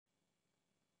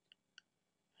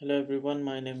Hello everyone,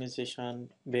 my name is Ishan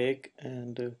Beg,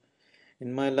 and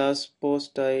in my last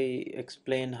post I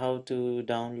explained how to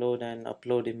download and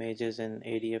upload images in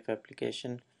ADF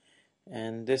application,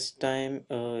 and this time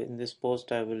in this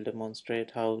post I will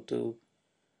demonstrate how to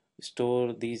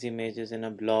store these images in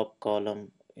a blob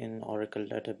column in Oracle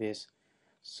database.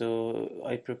 So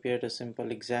I prepared a simple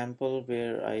example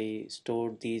where I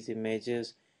stored these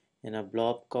images in a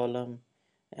blob column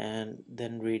and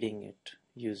then reading it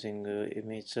using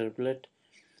image servlet.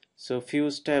 So few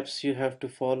steps you have to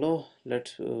follow.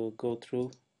 Let's go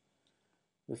through.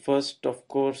 First, of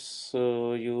course,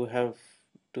 you have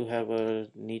to have a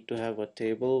need to have a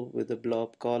table with a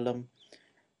blob column.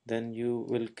 Then you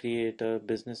will create a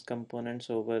business components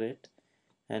over it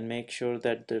and make sure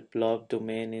that the blob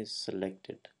domain is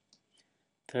selected.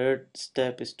 Third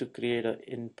step is to create an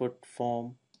input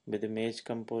form with image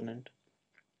component.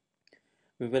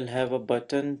 We will have a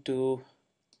button to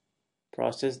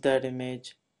process that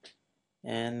image.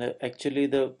 And actually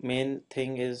the main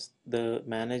thing is the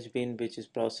manage bin, which is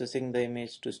processing the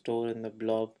image to store in the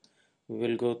blob. We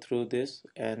will go through this,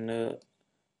 and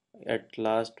at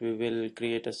last we will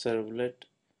create a servlet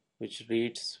which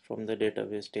reads from the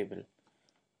database table.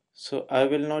 So I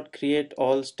will not create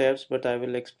all steps, but I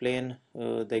will explain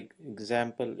the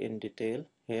example in detail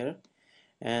here.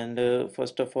 And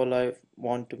first of all, I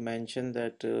want to mention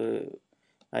that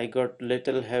I got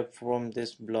little help from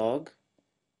this blog,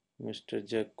 Mr.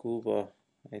 Jakuba,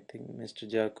 I think Mr.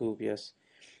 Jakub, yes,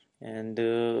 and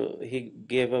he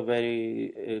gave a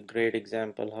very great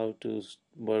example how to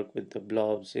work with the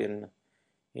blobs in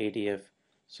ADF.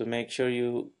 So make sure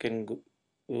you can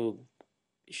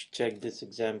check this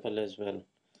example as well.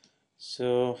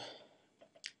 So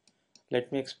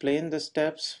let me explain the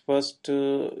steps. First,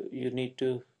 you need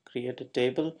to create a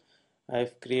table.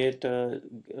 I've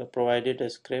provided a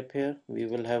script here. We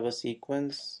will have a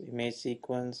sequence, image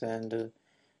sequence, and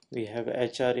we have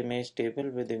HR image table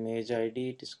with image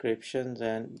ID, descriptions,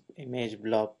 and image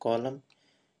blob column,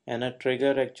 and a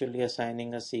trigger actually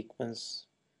assigning a sequence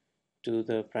to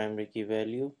the primary key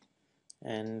value.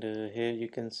 And here you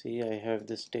can see I have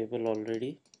this table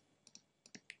already.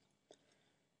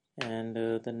 And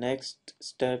the next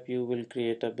step, you will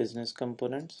create a business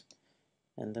components,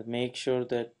 and make sure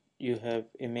that you have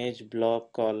image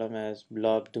blob column as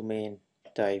blob domain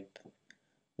type.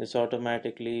 This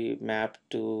automatically mapped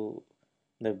to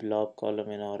the blob column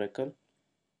in Oracle.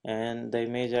 And the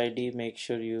image ID, make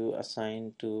sure you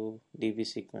assign to DB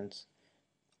sequence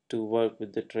to work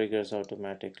with the triggers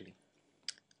automatically.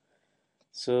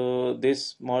 So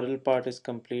this model part is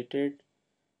completed.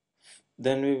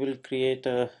 Then we will create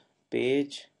a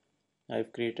page.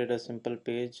 I've created a simple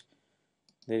page.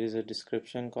 There is a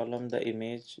description column, the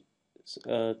image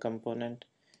component,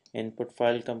 input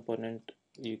file component.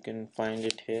 You can find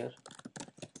it here.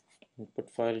 Input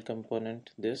file component,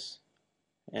 this,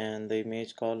 and the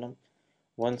image column.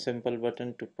 One simple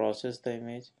button to process the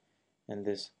image, and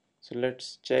this. So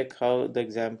let's check how the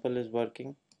example is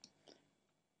working.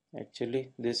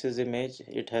 Actually, this is image,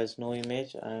 it has no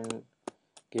image. I'm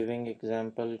giving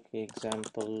example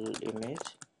image,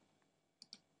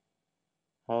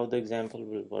 how the example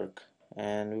will work.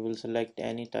 And we will select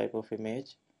any type of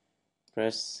image,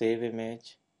 press save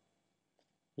image.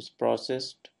 It's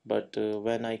processed, but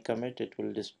when I commit, it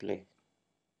will display.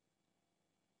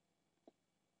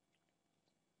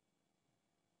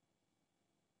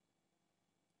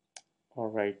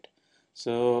 Alright,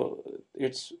 so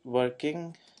it's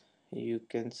working. You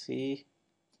can see.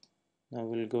 Now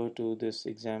we'll go to this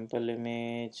example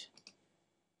image,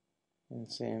 and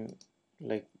same,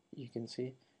 like you can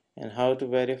see. And how to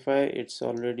verify it's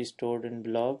already stored in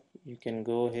blob. You can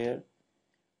go here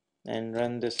and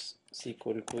run this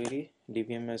SQL query,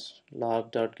 dbms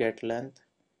log.getLength,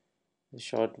 the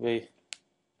short way.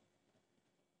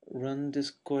 Run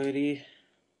this query,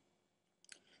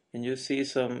 and you see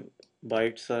some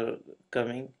bytes are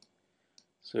coming.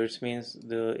 So it means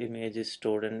the image is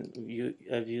stored, and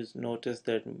have you noticed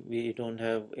that we don't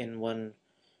have in one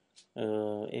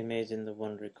image in the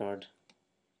one record.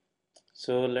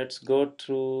 So let's go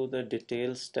through the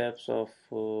detailed steps of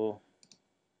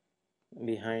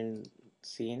behind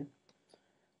scene.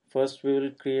 First, we will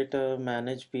create a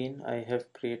manage bean. I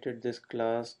have created this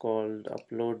class called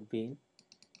upload bean,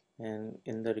 and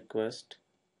in the request,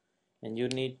 and you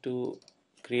need to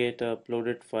create a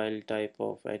uploaded file type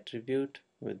of attribute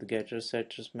with getter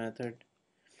setters method.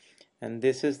 And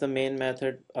this is the main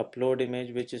method, upload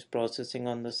image, which is processing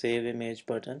on the save image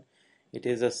button. It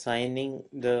is assigning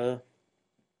the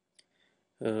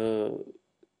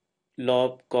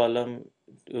blob column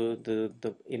to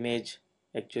the image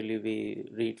actually we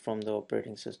read from the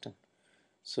operating system.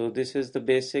 So this is the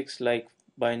basics, like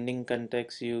binding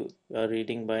context. You are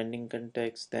reading binding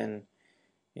context, then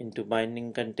into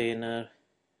binding container,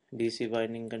 DC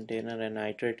binding container, and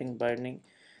iterating binding.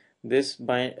 This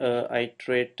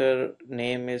iterator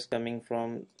name is coming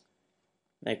from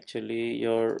actually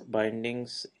your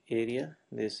bindings area,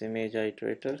 this image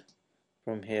iterator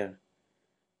from here.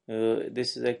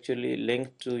 This is actually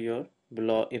linked to your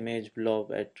blob, image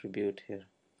blob attribute here.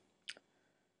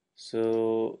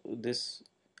 So this,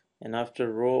 and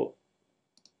after row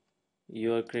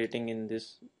you are creating in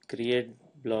this create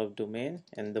blob domain,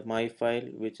 and the my file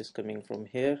which is coming from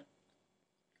here.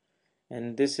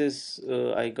 And this is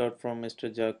I got from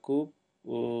Mr. Jakub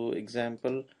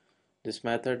example. This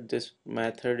method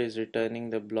is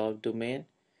returning the blob domain,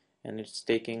 and it's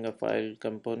taking a file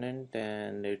component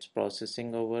and it's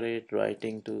processing over it,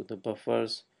 writing to the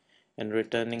buffers and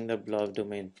returning the blob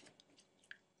domain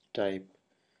type.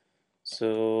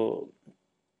 So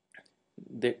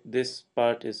this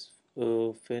part is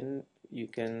fin. You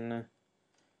can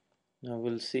now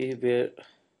we'll see where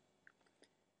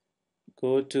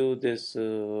go to this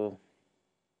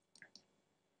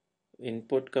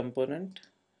input component,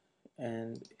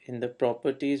 and in the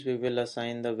properties we will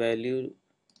assign the value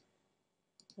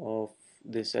of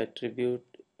this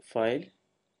attribute file,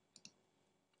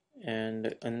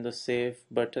 and in the save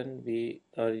button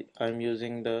I'm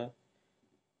using the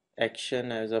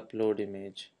action as upload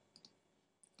image.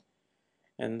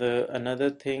 And the another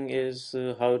thing is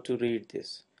how to read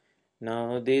this.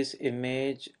 Now this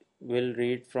image will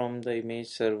read from the image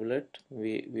servlet.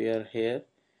 We are here,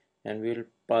 and we'll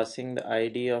passing the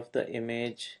ID of the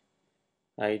image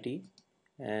ID.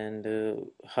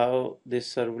 And how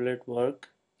this servlet work,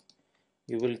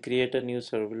 you will create a new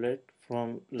servlet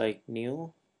from like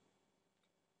new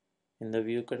in the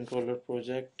view controller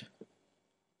project,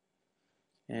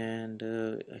 and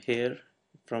here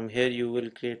from here you will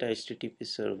create a HTTP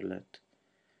servlet,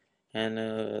 and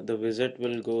the wizard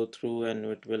will go through and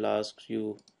it will ask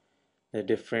you the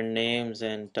different names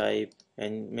and type,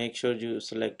 and make sure you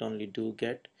select only do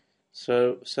get.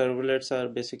 So servlets are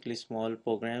basically small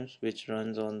programs which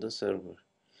runs on the server.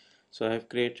 So I have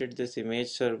created this image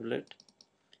servlet,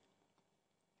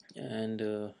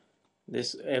 and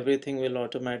this everything will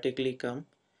automatically come,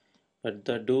 but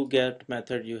the do get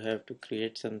method you have to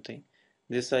create something.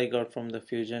 This I got from the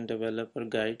Fusion developer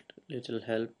guide, little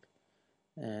help.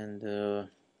 And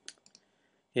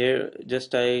here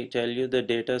just I tell you the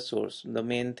data source. The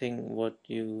main thing what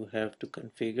you have to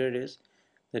configure is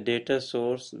the data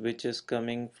source, which is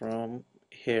coming from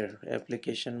here,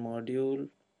 application module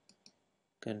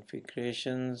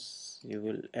configurations. You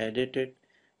will edit it,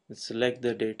 select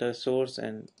the data source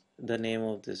and the name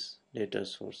of this data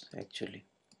source actually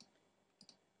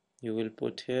you will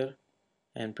put here,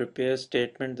 and prepare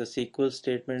statement. The SQL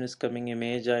statement is coming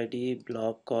image ID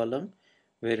blob column,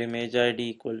 where image ID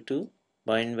equal to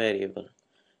bind variable,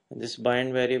 and this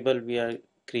bind variable we are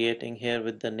creating here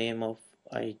with the name of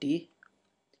ID,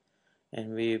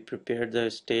 and we prepare the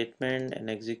statement and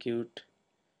execute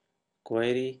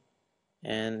query,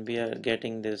 and we are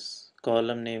getting this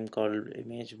column name called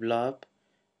image blob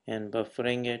and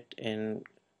buffering it and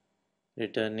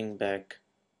returning back.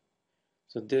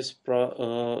 So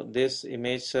this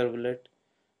image servlet,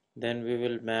 then we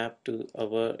will map to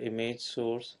our image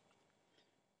source,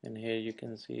 and here you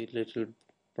can see little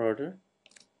broader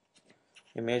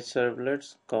image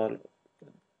servlets call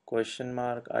question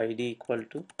mark ID equal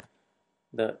to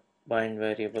the bind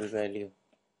variable value.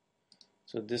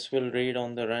 So this will read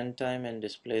on the runtime and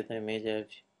display the image as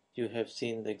you have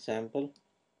seen the example.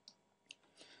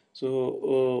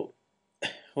 So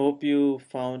hope you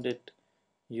found it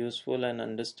useful and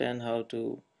understand how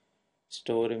to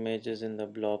store images in the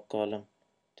blob column.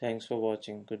 Thanks for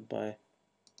watching. Goodbye.